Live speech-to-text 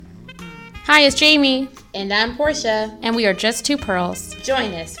Hi, it's Jamie. And I'm Portia. And we are just two pearls.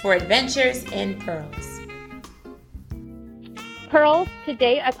 Join us for Adventures in Pearls. Pearls,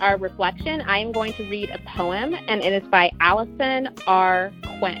 today as our reflection, I am going to read a poem, and it is by Allison R.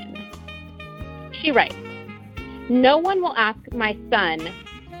 Quinn. She writes, "No one will ask my son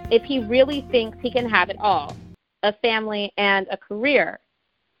if he really thinks he can have it all, a family and a career.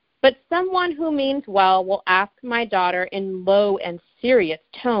 But someone who means well will ask my daughter in low and serious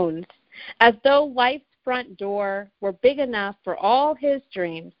tones, as though life's front door were big enough for all his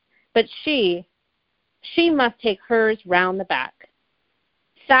dreams, but she must take hers round the back.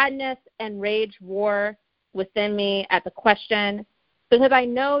 Sadness and rage war within me at the question, because I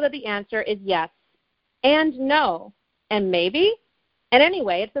know that the answer is yes and no and maybe, and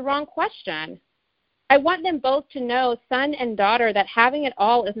anyway, it's the wrong question. I want them both to know, son and daughter, that having it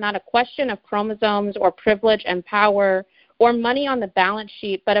all is not a question of chromosomes or privilege and power or money on the balance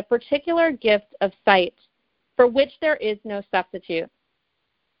sheet, but a particular gift of sight for which there is no substitute.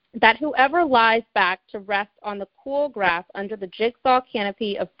 That whoever lies back to rest on the cool grass under the jigsaw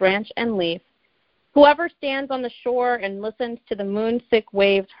canopy of branch and leaf, whoever stands on the shore and listens to the moon-sick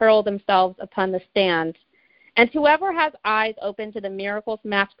waves hurl themselves upon the stand, and whoever has eyes open to the miracles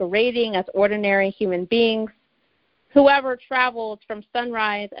masquerading as ordinary human beings, whoever travels from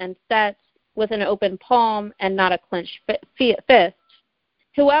sunrise and set with an open palm and not a clenched fist,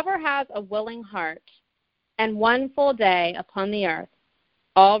 whoever has a willing heart and one full day upon the earth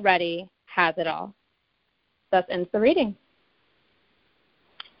already has it all." Thus ends the reading.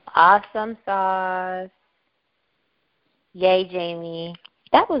 Awesome sauce. Yay, Jamie.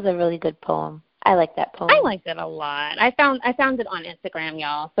 That was a really good poem. I like that poem. I liked it a lot. I found it on Instagram,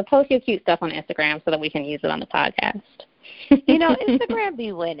 y'all. So post your cute stuff on Instagram so that we can use it on the podcast. Instagram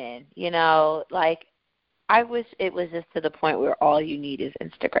be winning. Like I wish it was just to the point where all you need is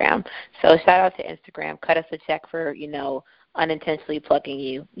Instagram. So shout out to Instagram. Cut us a check for, unintentionally plugging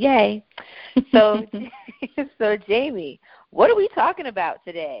you. Yay. So Jamie, what are we talking about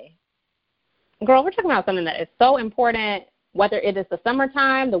today? Girl, we're talking about something that is so important, whether it is the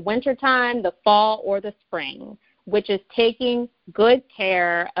summertime, the wintertime, the fall, or the spring, which is taking good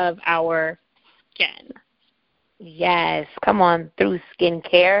care of our skin. Yes, come on, through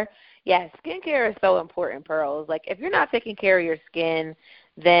skincare. Yes, skincare is so important, Pearls. Like, if you're not taking care of your skin,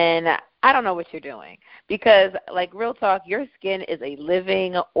 then I don't know what you're doing. Because, like, real talk, your skin is a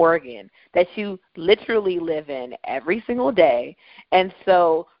living organ that you literally live in every single day. And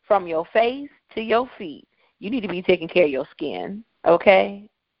so from your face to your feet, you need to be taking care of your skin, okay?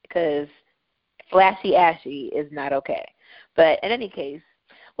 Because flashy ashy is not okay. But in any case,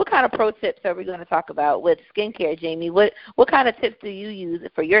 what kind of pro tips are we going to talk about with skincare, Jamie? What kind of tips do you use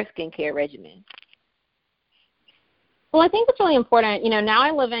for your skincare regimen? Well, I think it's really important. Now I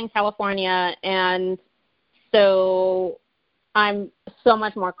live in California, and so I'm so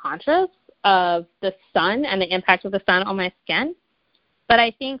much more conscious of the sun and the impact of the sun on my skin. But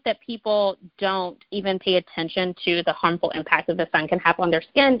I think that people don't even pay attention to the harmful impact that the sun can have on their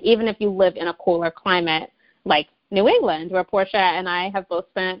skin, even if you live in a cooler climate like New England, where Portia and I have both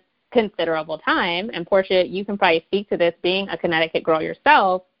spent considerable time. And Portia, you can probably speak to this, being a Connecticut girl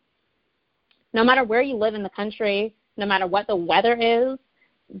yourself. No matter where you live in the country, no matter what the weather is,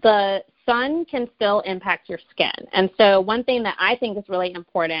 the sun can still impact your skin. And so one thing that I think is really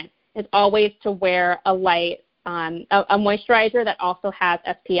important is always to wear a moisturizer that also has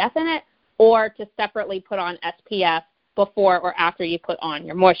SPF in it, or to separately put on SPF before or after you put on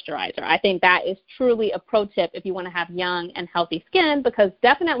your moisturizer. I think that is truly a pro tip if you want to have young and healthy skin, because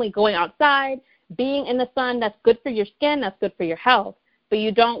definitely going outside, being in the sun, that's good for your skin, that's good for your health, but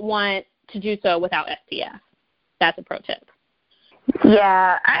you don't want to do so without SPF. That's a pro tip.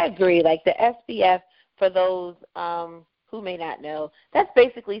 Yeah, I agree. Like the SPF, for those who may not know, that's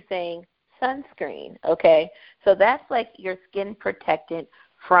basically saying sunscreen, okay? So that's like your skin protectant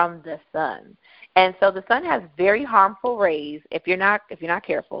from the sun. And so the sun has very harmful rays if you're not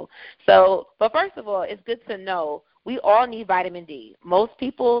careful. So, but first of all, it's good to know we all need vitamin D. Most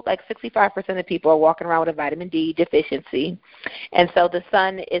people, like 65% of people, are walking around with a vitamin D deficiency. And so the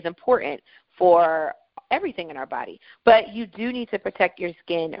sun is important for everything in our body. But you do need to protect your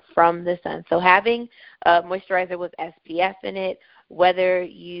skin from the sun. So having a moisturizer with SPF in it, whether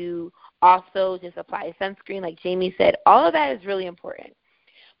you also just apply sunscreen like Jamie said, all of that is really important.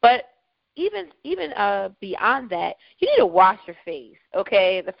 But even beyond that, you need to wash your face,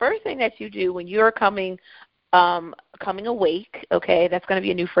 okay? The first thing that you do when you're coming awake, okay, that's going to be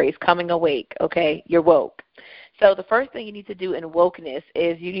a new phrase, coming awake, okay? You're woke. So the first thing you need to do in wokeness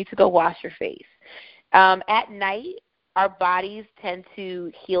is you need to go wash your face. At night, our bodies tend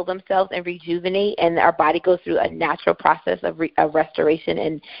to heal themselves and rejuvenate, and our body goes through a natural process of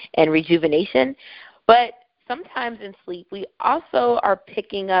restoration and rejuvenation. But sometimes in sleep, we also are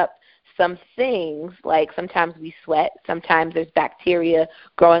picking up some things, like sometimes we sweat, sometimes there's bacteria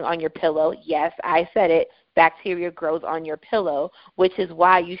growing on your pillow. Yes, I said it. Bacteria grows on your pillow, which is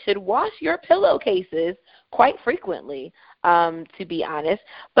why you should wash your pillowcases quite frequently, to be honest.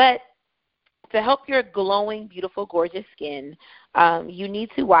 But to help your glowing, beautiful, gorgeous skin, you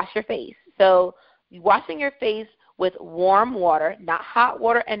need to wash your face. So washing your face with warm water, not hot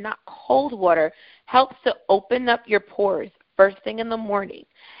water and not cold water, helps to open up your pores first thing in the morning.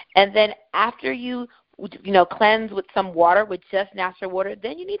 And then after you cleanse with some water, with just natural water,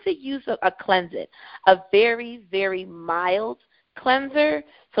 then you need to use a cleanser, a very, very mild cleanser,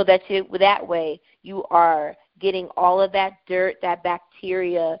 so that that way you are getting all of that dirt, that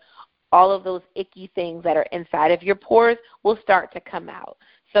bacteria, all of those icky things that are inside of your pores will start to come out.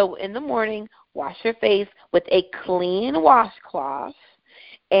 So in the morning, wash your face with a clean washcloth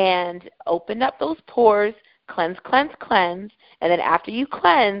and open up those pores, cleanse, and then after you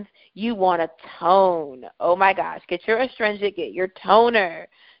cleanse, you want to tone. Oh, my gosh. Get your astringent, get your toner.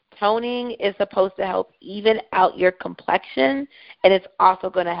 Toning is supposed to help even out your complexion, and it's also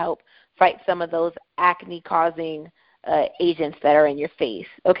going to help fight some of those acne-causing agents that are in your face,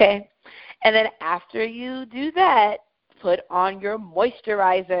 okay? And then after you do that, put on your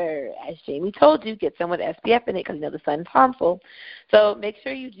moisturizer. As Jamie told you, get some with SPF in it because, the sun's harmful. So make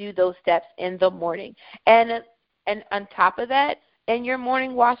sure you do those steps in the morning. And on top of that, in your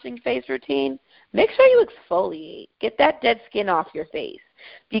morning washing face routine, make sure you exfoliate. Get that dead skin off your face,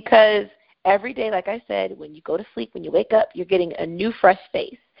 because every day, like I said, when you go to sleep, when you wake up, you're getting a new fresh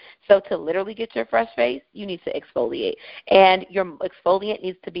face. So to literally get your fresh face, you need to exfoliate. And your exfoliant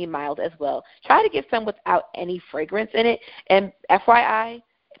needs to be mild as well. Try to get some without any fragrance in it. And FYI,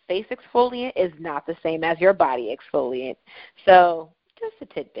 face exfoliant is not the same as your body exfoliant. So just a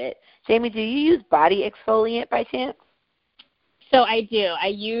tidbit. Jamie, do you use body exfoliant by chance? So I do. I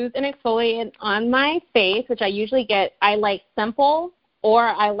use an exfoliant on my face, which I usually get. I like Simple, or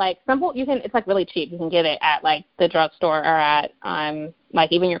I like Simple. It's like really cheap. You can get it at like the drugstore or at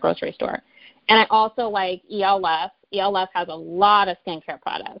like even your grocery store. And I also like ELF. ELF has a lot of skincare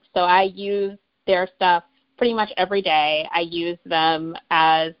products, so I use their stuff pretty much every day. I use them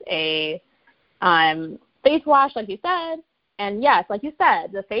as a face wash, like you said. And yes, like you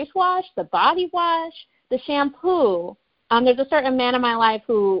said, the face wash, the body wash, the shampoo. There's a certain man in my life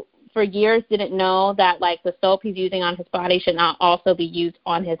who for years didn't know that like the soap he's using on his body should not also be used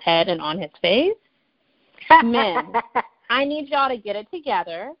on his head and on his face. Men, I need y'all to get it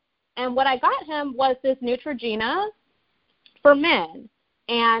together. And what I got him was this Neutrogena for men.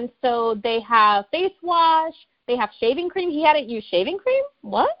 And so they have face wash, they have shaving cream. He hadn't used shaving cream?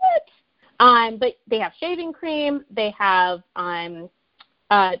 What? But they have shaving cream, they have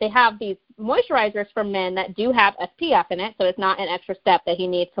these moisturizers for men that do have SPF in it, so it's not an extra step that he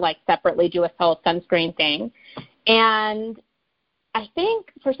needs to like separately do a whole sunscreen thing. And I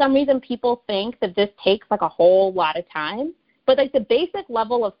think for some reason people think that this takes like a whole lot of time, but like the basic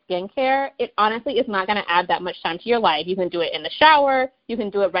level of skincare, it honestly is not going to add that much time to your life. You can do it in the shower, you can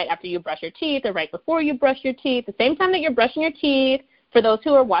do it right after you brush your teeth or right before you brush your teeth, the same time that you're brushing your teeth. For those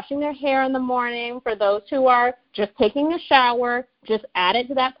who are washing their hair in the morning, for those who are just taking a shower, just add it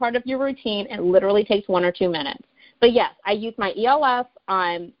to that part of your routine. It literally takes 1 or 2 minutes. But, yes, I use my ELF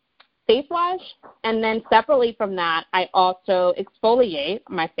face wash, and then separately from that, I also exfoliate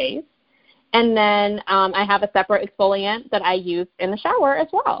my face. And then I have a separate exfoliant that I use in the shower as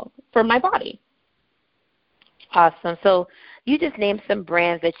well for my body. Awesome. So you just named some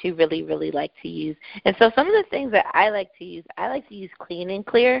brands that you really, really like to use. And so some of the things that I like to use Clean and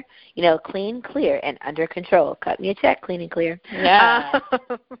Clear, clean, clear, and under control. Cut me a check, Clean and Clear. Yeah.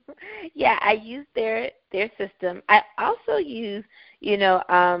 Yeah, I use their system. I also use,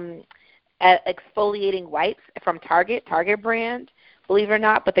 exfoliating wipes from Target brand, believe it or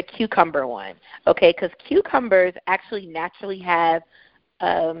not, but the cucumber one, okay, because cucumbers actually naturally have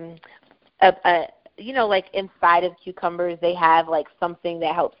like inside of cucumbers, they have like something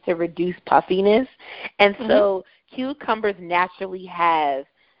that helps to reduce puffiness. And so cucumbers naturally have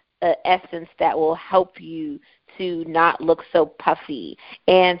an essence that will help you to not look so puffy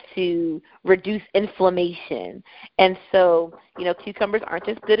and to reduce inflammation. And so, cucumbers aren't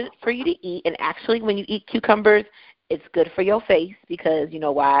just good for you to eat. And actually, when you eat cucumbers, it's good for your face because you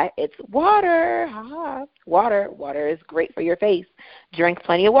know why? It's water. Water is great for your face. Drink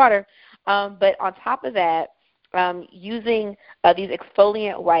plenty of water. But on top of that, using these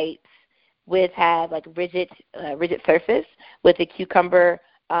exfoliant wipes have like rigid surface with a cucumber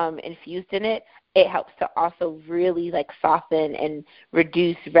infused in it, it helps to also really like soften and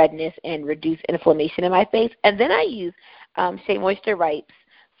reduce redness and reduce inflammation in my face. And then I use Shea Moisture Wipes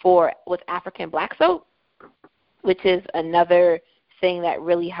with African black soap, which is another thing that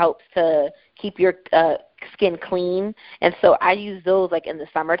really helps to keep your skin clean. And so I use those like in the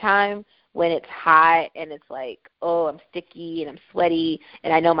summertime when it's hot and it's like, oh, I'm sticky and I'm sweaty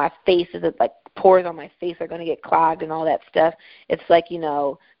and I know my face is like pores on my face are going to get clogged and all that stuff. It's like,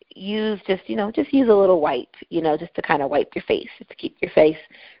 use a little wipe, just to kind of wipe your face, just to keep your face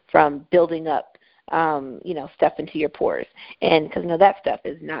from building up, stuff into your pores. And because, that stuff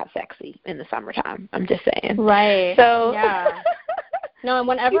is not sexy in the summertime. I'm just saying. Right. So, yeah. No, and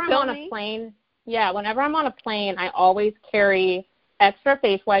whenever I'm on a plane, I always carry extra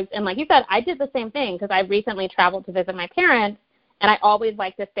face wipes. And like you said, I did the same thing because I recently traveled to visit my parents. And I always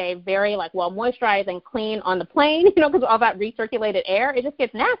like to stay very, moisturized and clean on the plane, because all that recirculated air, it just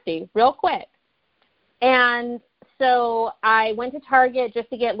gets nasty real quick. And so I went to Target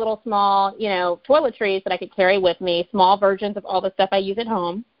just to get little small, toiletries that I could carry with me, small versions of all the stuff I use at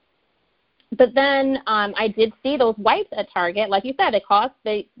home. But then I did see those wipes at Target. Like you said,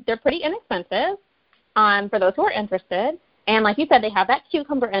 they're pretty inexpensive for those who are interested. And like you said, they have that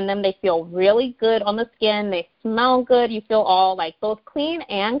cucumber in them. They feel really good on the skin. They smell good. You feel all both clean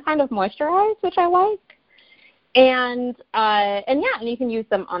and kind of moisturized, which I like. And you can use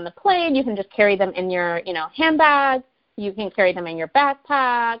them on the plane. You can just carry them in your, handbag. You can carry them in your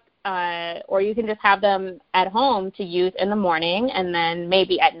backpack, or you can just have them at home to use in the morning. And then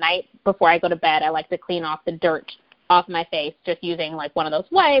maybe at night before I go to bed, I like to clean off the dirt off my face just using one of those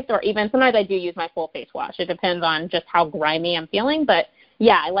wipes, or even sometimes I do use my full face wash. It depends on just how grimy I'm feeling. But,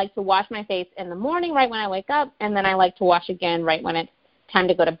 yeah, I like to wash my face in the morning right when I wake up, and then I like to wash again right when it's time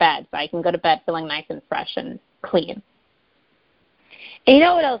to go to bed so I can go to bed feeling nice and fresh and clean. And you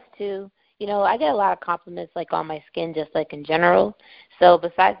know what else, too? I get a lot of compliments, on my skin, just, in general. So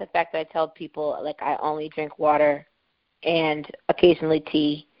besides the fact that I tell people, I only drink water and occasionally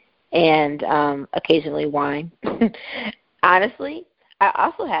tea and occasionally wine, honestly, I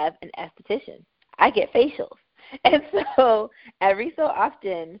also have an esthetician. I get facials. And so every so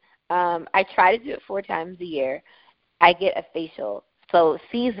often, I try to do it 4 times a year. I get a facial. So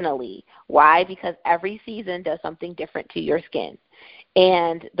seasonally. Why? Because every season does something different to your skin.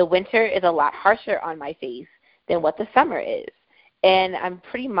 And the winter is a lot harsher on my face than what the summer is. And I'm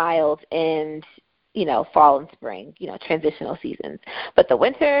pretty mild and, fall and spring, transitional seasons. But the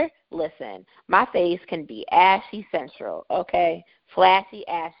winter, listen, my face can be ashy central, okay? Flashy,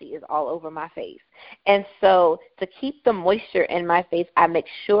 ashy is all over my face. And so to keep the moisture in my face, I make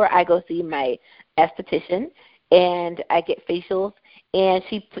sure I go see my esthetician, and I get facials, and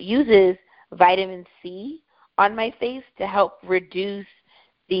she uses vitamin C on my face to help reduce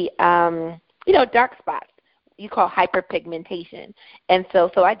the, dark spots. You call hyperpigmentation. And so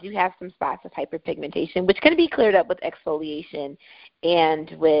I do have some spots of hyperpigmentation, which can be cleared up with exfoliation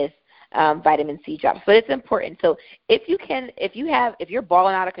and with vitamin C drops. But it's important. So if you're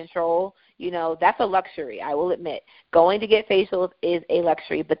balling out of control, that's a luxury, I will admit. Going to get facials is a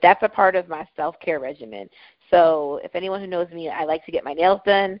luxury, but that's a part of my self-care regimen. So if anyone who knows me, I like to get my nails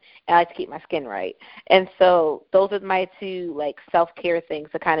done, and I like to keep my skin right. And so those are my 2, self-care things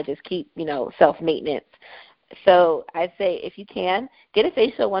to kind of just keep, self-maintenance. So I'd say if you can, get a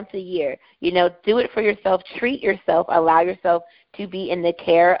facial once a year. Do it for yourself. Treat yourself. Allow yourself to be in the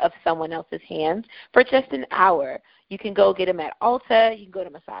care of someone else's hands for just an hour. You can go get them at Ulta. You can go to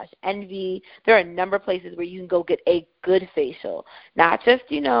Massage Envy. There are a number of places where you can go get a good facial, not just,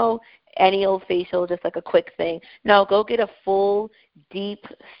 any old facial, just a quick thing. No, go get a full, deep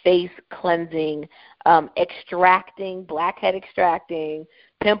face cleansing, blackhead extracting,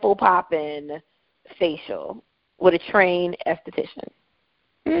 pimple popping facial with a trained esthetician.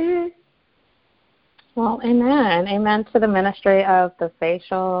 Mm-hmm. Well, amen. Amen to the ministry of the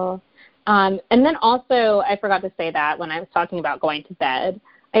facial. And then also, I forgot to say that when I was talking about going to bed,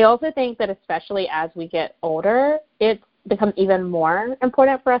 I also think that especially as we get older, it becomes even more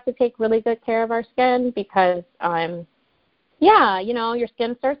important for us to take really good care of our skin because, your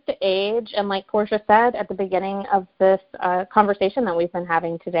skin starts to age. And like Portia said at the beginning of this conversation that we've been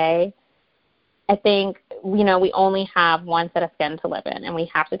having today, I think, we only have one set of skin to live in, and we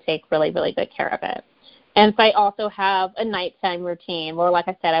have to take really, really good care of it. And so I also have a nighttime routine where, like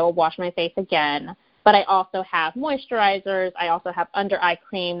I said, I will wash my face again, but I also have moisturizers. I also have under-eye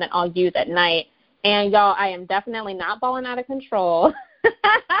cream that I'll use at night. And, y'all, I am definitely not balling out of control.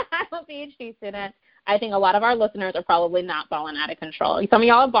 I'm a PhD student. I think a lot of our listeners are probably not balling out of control. Some of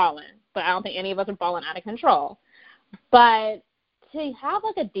y'all are balling. but I don't think any of us are falling out of control. But to have,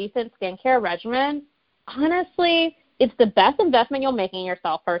 like, a decent skincare regimen, honestly, it's the best investment you'll make in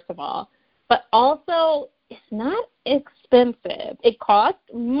yourself, first of all. But also, it's not expensive. It costs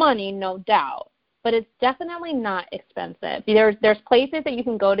money, no doubt, but it's definitely not expensive. There's places that you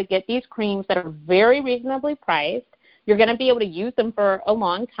can go to get these creams that are very reasonably priced. You're going to be able to use them for a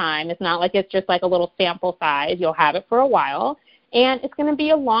long time. It's not like it's just like a little sample size. You'll have it for a while. And it's going to be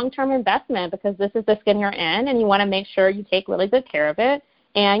a long-term investment because this is the skin you're in, and you want to make sure you take really good care of it.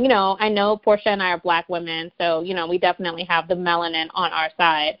 And, I know Portia and I are Black women, so, we definitely have the melanin on our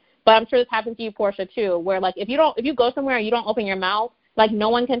side. But I'm sure this happens to you, Portia, too, where, like, if you go somewhere and you don't open your mouth, like, no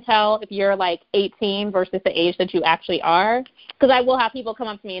one can tell if you're, like, 18 versus the age that you actually are. Because I will have people come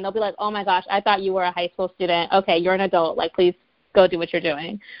up to me, and they'll be like, oh, my gosh, I thought you were a high school student. Okay, you're an adult. Like, please go do what you're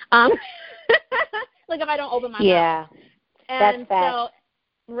doing. Like, if I don't open my mouth. And so,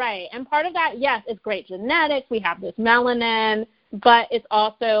 right. And part of that, yes, it's great genetics. We have this melanin. But it's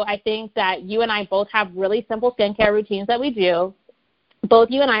also, I think that you and I both have really simple skincare routines that we do. Both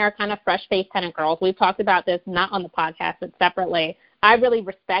you and I are kind of fresh-faced kind of girls. We've talked about this not on the podcast, but separately. I really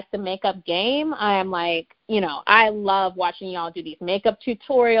respect the makeup game. I am like, I love watching y'all do these makeup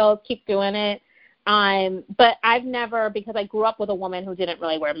tutorials. Keep doing it. But I've never, because I grew up with a woman who didn't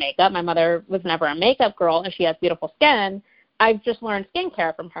really wear makeup. My mother was never a makeup girl, and she has beautiful skin. I've just learned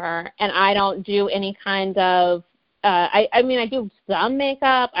skincare from her, and I don't do any kind of, I do some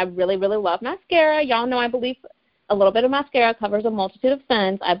makeup. I really, really love mascara. Y'all know I believe a little bit of mascara covers a multitude of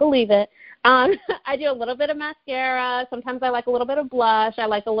sins. I believe it. I do a little bit of mascara. Sometimes I like a little bit of blush. I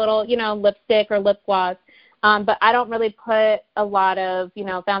like a little, lipstick or lip gloss. But I don't really put a lot of,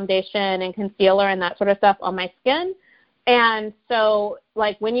 foundation and concealer and that sort of stuff on my skin. And so,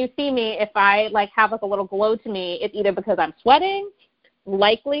 like, when you see me, if I, like, have, like, a little glow to me, it's either because I'm sweating,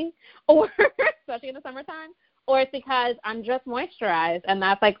 likely, or especially in the summertime, or it's because I'm just moisturized, and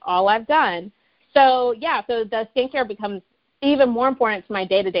that's, like, all I've done. So, yeah, so the skincare becomes even more important to my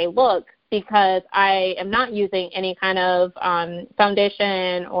day-to-day look because I am not using any kind of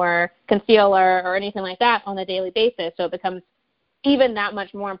foundation or concealer or anything like that on a daily basis. So it becomes even that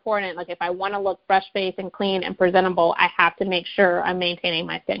much more important. Like, if I want to look fresh-faced and clean and presentable, I have to make sure I'm maintaining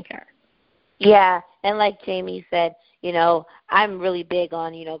my skincare. Yeah, and like Jamie said, I'm really big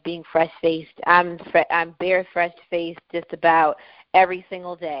on, being fresh-faced. I'm bare fresh-faced just about every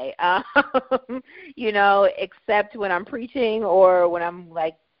single day, except when I'm preaching or when I'm,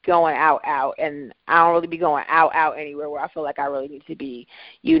 like, going out, and I don't really be going out anywhere where I feel like I really need to be,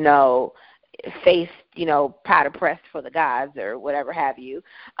 face, powder pressed for the gods or whatever have you.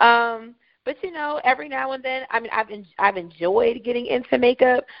 But, every now and then, I've enjoyed getting into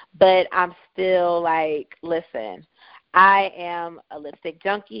makeup, but I'm still like, listen, I am a lipstick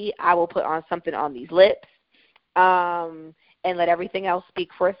junkie. I will put on something on these lips and let everything else speak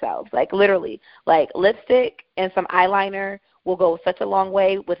for itself. Like, literally, like, lipstick and some eyeliner will go such a long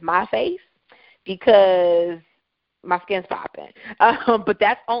way with my face because my skin's popping. But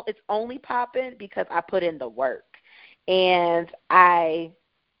it's only popping because I put in the work. And I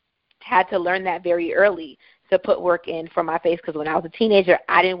had to learn that very early to put work in for my face because when I was a teenager,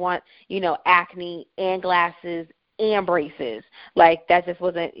 I didn't want, acne and glasses and braces. Like, that just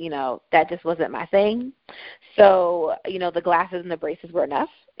wasn't my thing. So, the glasses and the braces were enough.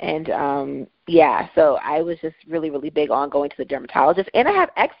 And, so I was just really, really big on going to the dermatologist. And I have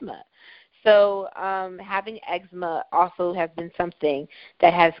eczema. So having eczema also has been something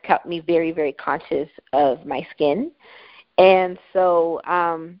that has kept me very, very conscious of my skin. And so,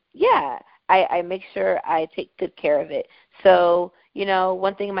 I make sure I take good care of it. So,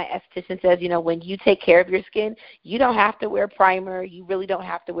 one thing my esthetician says, when you take care of your skin, you don't have to wear primer. You really don't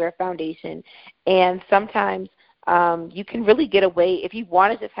have to wear foundation. And sometimes you can really get away if you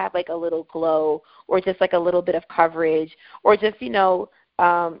want to just have, like, a little glow or just, like, a little bit of coverage or just,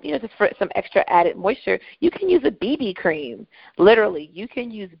 just for some extra added moisture, you can use a BB cream. Literally, you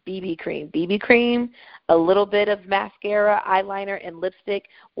can use BB cream. BB cream, a little bit of mascara, eyeliner, and lipstick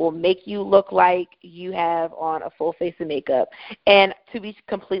will make you look like you have on a full face of makeup. And to be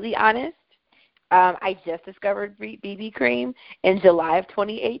completely honest, I just discovered BB cream in July of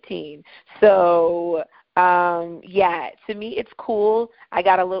 2018. So to me it's cool. I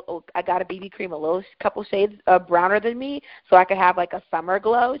got a BB cream couple shades browner than me so I could have, like, a summer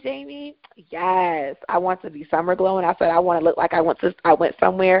glow, Jamie. Yes, I want to be summer glowing. I said I want to look like I went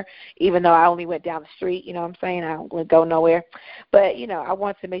somewhere even though I only went down the street, you know what I'm saying? I don't go nowhere. But, I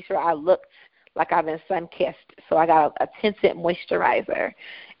want to make sure I looked like I've been sun-kissed. So I got a tinted moisturizer.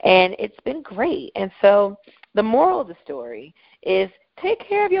 And it's been great. And so the moral of the story is take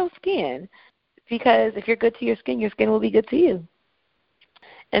care of your skin, because if you're good to your skin will be good to you.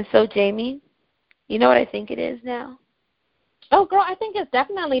 And so, Jamie, you know what I think it is now? Oh, girl, I think it's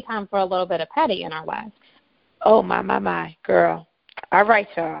definitely time for a little bit of petty in our lives. Oh, my, girl. All right,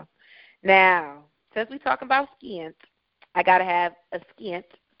 y'all. Now, since we're talking about skins, I got to have a skint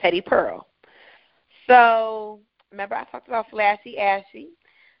petty pearl. So, remember I talked about Flashy Ashy?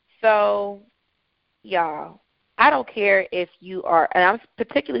 So, y'all, I don't care if you are, and I'm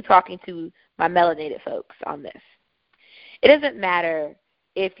particularly talking to my melanated folks on this. It doesn't matter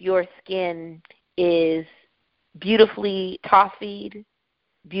if your skin is beautifully toffeed,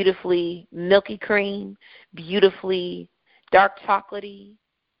 beautifully milky cream, beautifully dark chocolatey,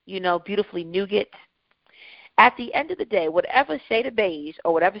 beautifully nougat. At the end of the day, whatever shade of beige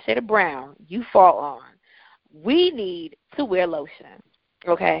or whatever shade of brown you fall on, we need to wear lotion,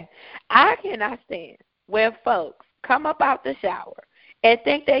 okay? I cannot stand when folks come up out the shower and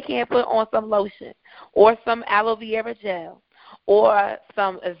think they can't put on some lotion or some aloe vera gel or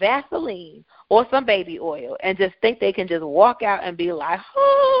some Vaseline or some baby oil and just think they can just walk out and be like,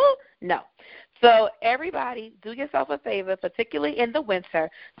 oh, no. So everybody, do yourself a favor, particularly in the winter.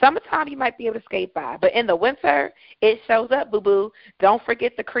 Summertime, you might be able to skate by, but in the winter, it shows up, boo-boo. Don't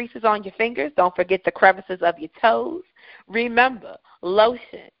forget the creases on your fingers. Don't forget the crevices of your toes. Remember,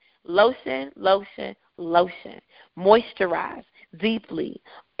 lotion, lotion, lotion, lotion. Moisturize deeply.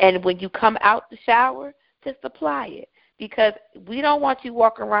 And when you come out the shower, just apply it, because we don't want you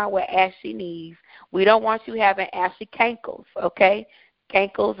walking around with ashy knees. We don't want you having ashy cankles, okay?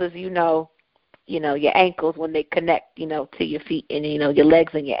 Cankles is, your ankles when they connect, to your feet, and, your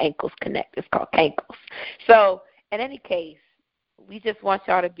legs and your ankles connect. It's called cankles. So, in any case, we just want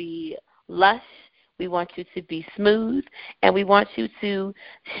y'all to be lush. We want you to be smooth, and we want you to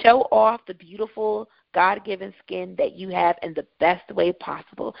show off the beautiful God-given skin that you have in the best way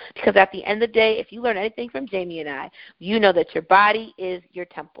possible. Because at the end of the day, if you learn anything from Jamie and I, you know that your body is your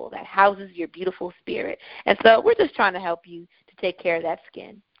temple that houses your beautiful spirit. And so we're just trying to help you to take care of that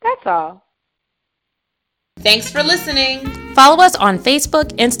skin. That's all. Thanks for listening. Follow us on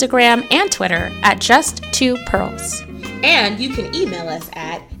Facebook, Instagram, and Twitter at Just2Pearls. And you can email us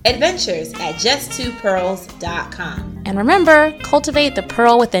at adventures@just2pearls.com. And remember, cultivate the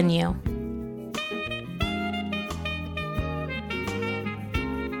pearl within you.